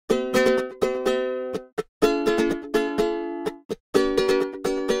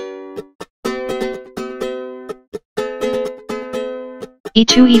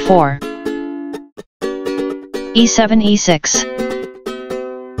e2 e4 e7 e6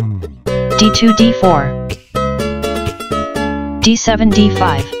 d2 d4 d7 d5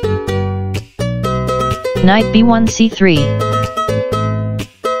 knight b1 c3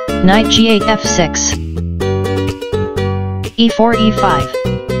 knight g8 f6 e4 e5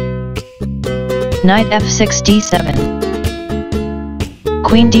 knight f6 d7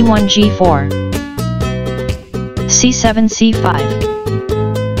 queen d1 g4 c7 c5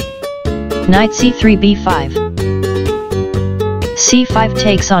 knight c3 b5 c5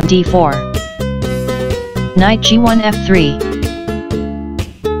 takes on d4 knight g1 f3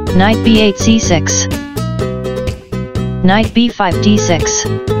 knight b8 c6 knight b5 d6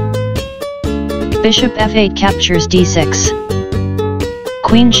 bishop f8 captures d6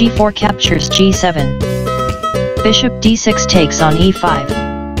 queen g4 captures g7 bishop d6 takes on e5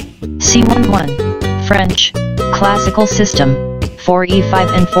 c11 French classical system 4e5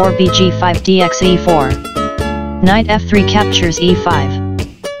 and 4bg5 dx e4 knight f3 captures e5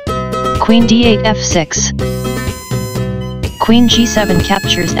 queen d8 f6 queen g7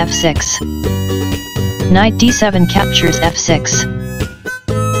 captures f6 knight d7 captures f6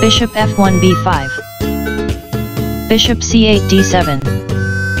 bishop f1 b5 bishop c8 d7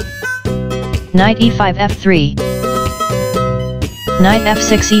 knight e5 f3 knight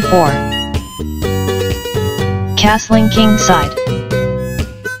f6 e4 castling king side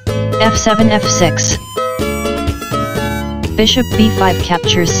f7 f6 bishop b5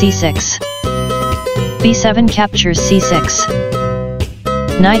 captures c6 b7 captures c6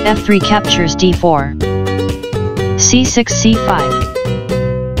 knight f3 captures d4 c6 c5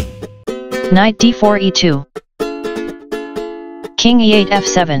 knight d4 e2 king e8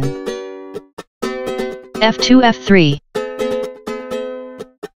 f7 f2 f3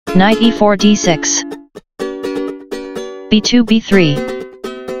 knight e4 d6 b2 b3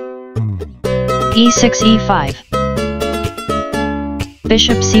 e6 e5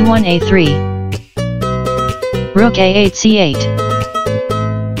 bishop c1 a3 rook a8 c8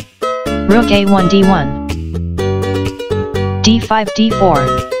 rook a1 d1 d5 d4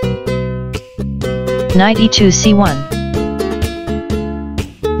 knight e2 c1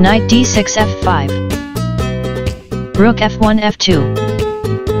 knight d6 f5 rook f1 f2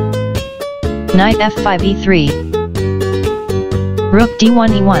 knight f5 e3 rook d1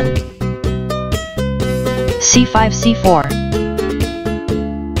 e1 c5 c4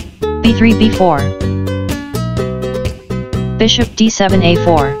 b3 b4 bishop d7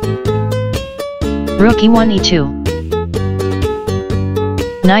 a4 rook e1 e2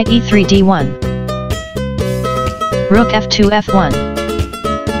 knight e3 d1 rook f2 f1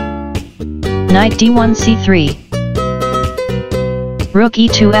 knight d1 c3 rook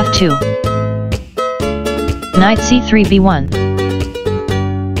e2 f2 knight c3 b1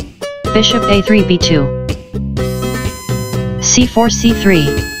 bishop a3 b2 c4 c3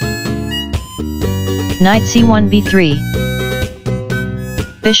 knight c1 b3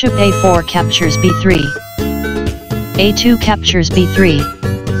 bishop a4 captures b3 a2 captures b3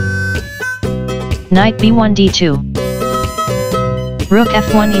 knight b1 d2 rook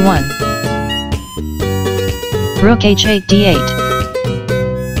f1 e1 rook h8 d8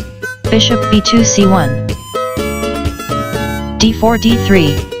 bishop b2 c1 d4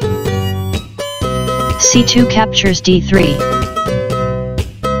 d3 c2 captures d3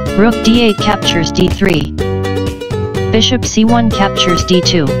 rook d8 captures d3 bishop c1 captures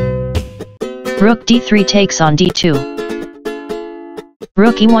d2 rook d3 takes on d2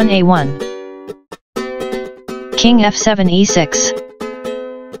 rook e1 a1 king f7 e6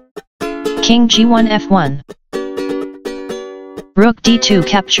 king g1 f1 rook d2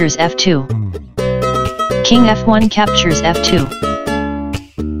 captures f2 king f1 captures f2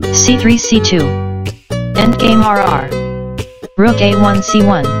 c3 c2 endgame RR rook a1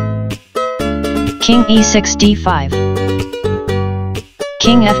 c1 king e6 d5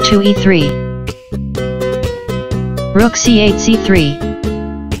 king f2 e3 rook c8 c3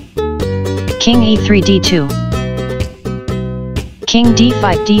 king e3 d2 king d5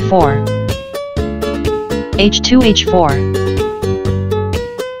 d4 h2 h4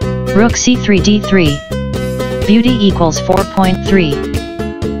 rook c3 d3 beauty equals 4.3.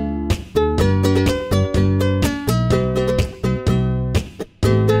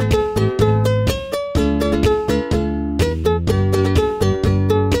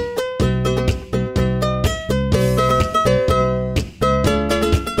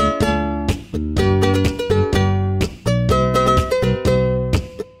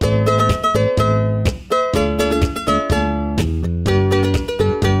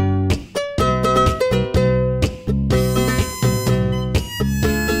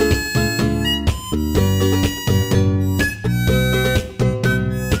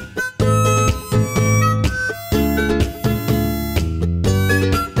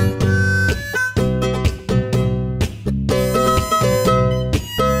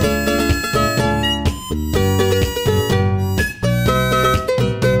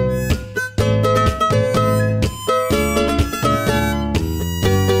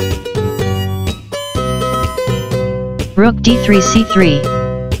 Rook d3 c3.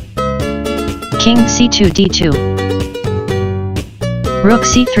 King c2 d2. Rook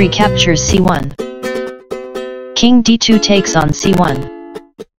c3 captures c1. King d2 takes on c1.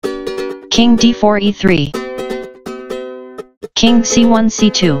 King d4 e3. King c1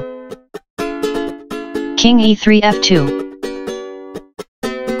 c2. King e3 f2.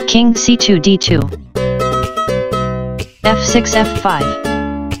 King c2 d2. f6 f5.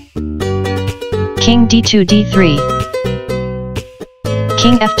 King d2 d3.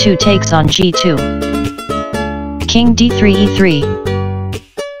 King f2 takes on g2. King d3 e3.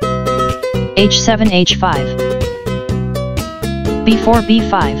 h7 h5. b4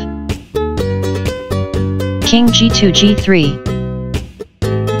 b5. King g2 g3.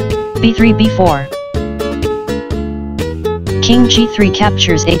 b3 b4. King g3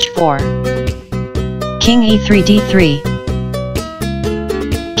 captures h4. King e3 d3.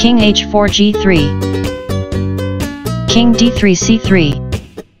 King h4 g3. King d3 c3.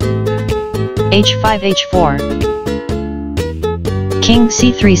 h5 h4. King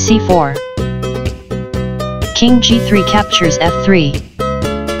c3 c4. King g3 captures f3.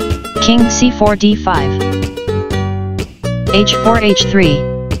 King c4 d5. h4 h3.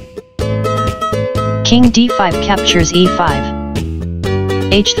 King d5 captures e5.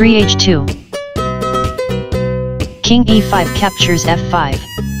 h3 h2. King e5 captures f5.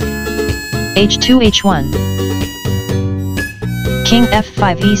 h2 h1. King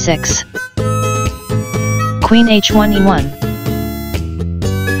f5 e6. Queen h1 e1.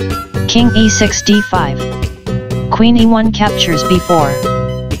 King e6 d5. Queen e1 captures b4.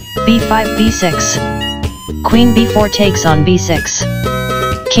 b5 b6. Queen b4 takes on b6.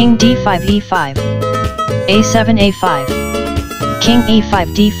 King d5 e5. a7 a5. King e5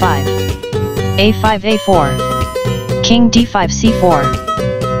 d5. a5 a4. King d5 c4.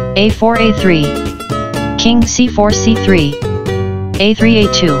 a4 a3. King c4 c3. a3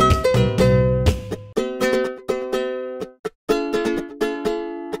 a2.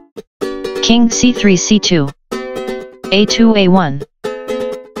 King c3 c2. a2 a1.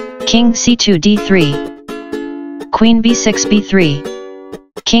 King c2 d3. Queen b6 b3.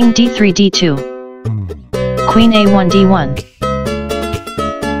 King d3 d2. Queen a1 d1.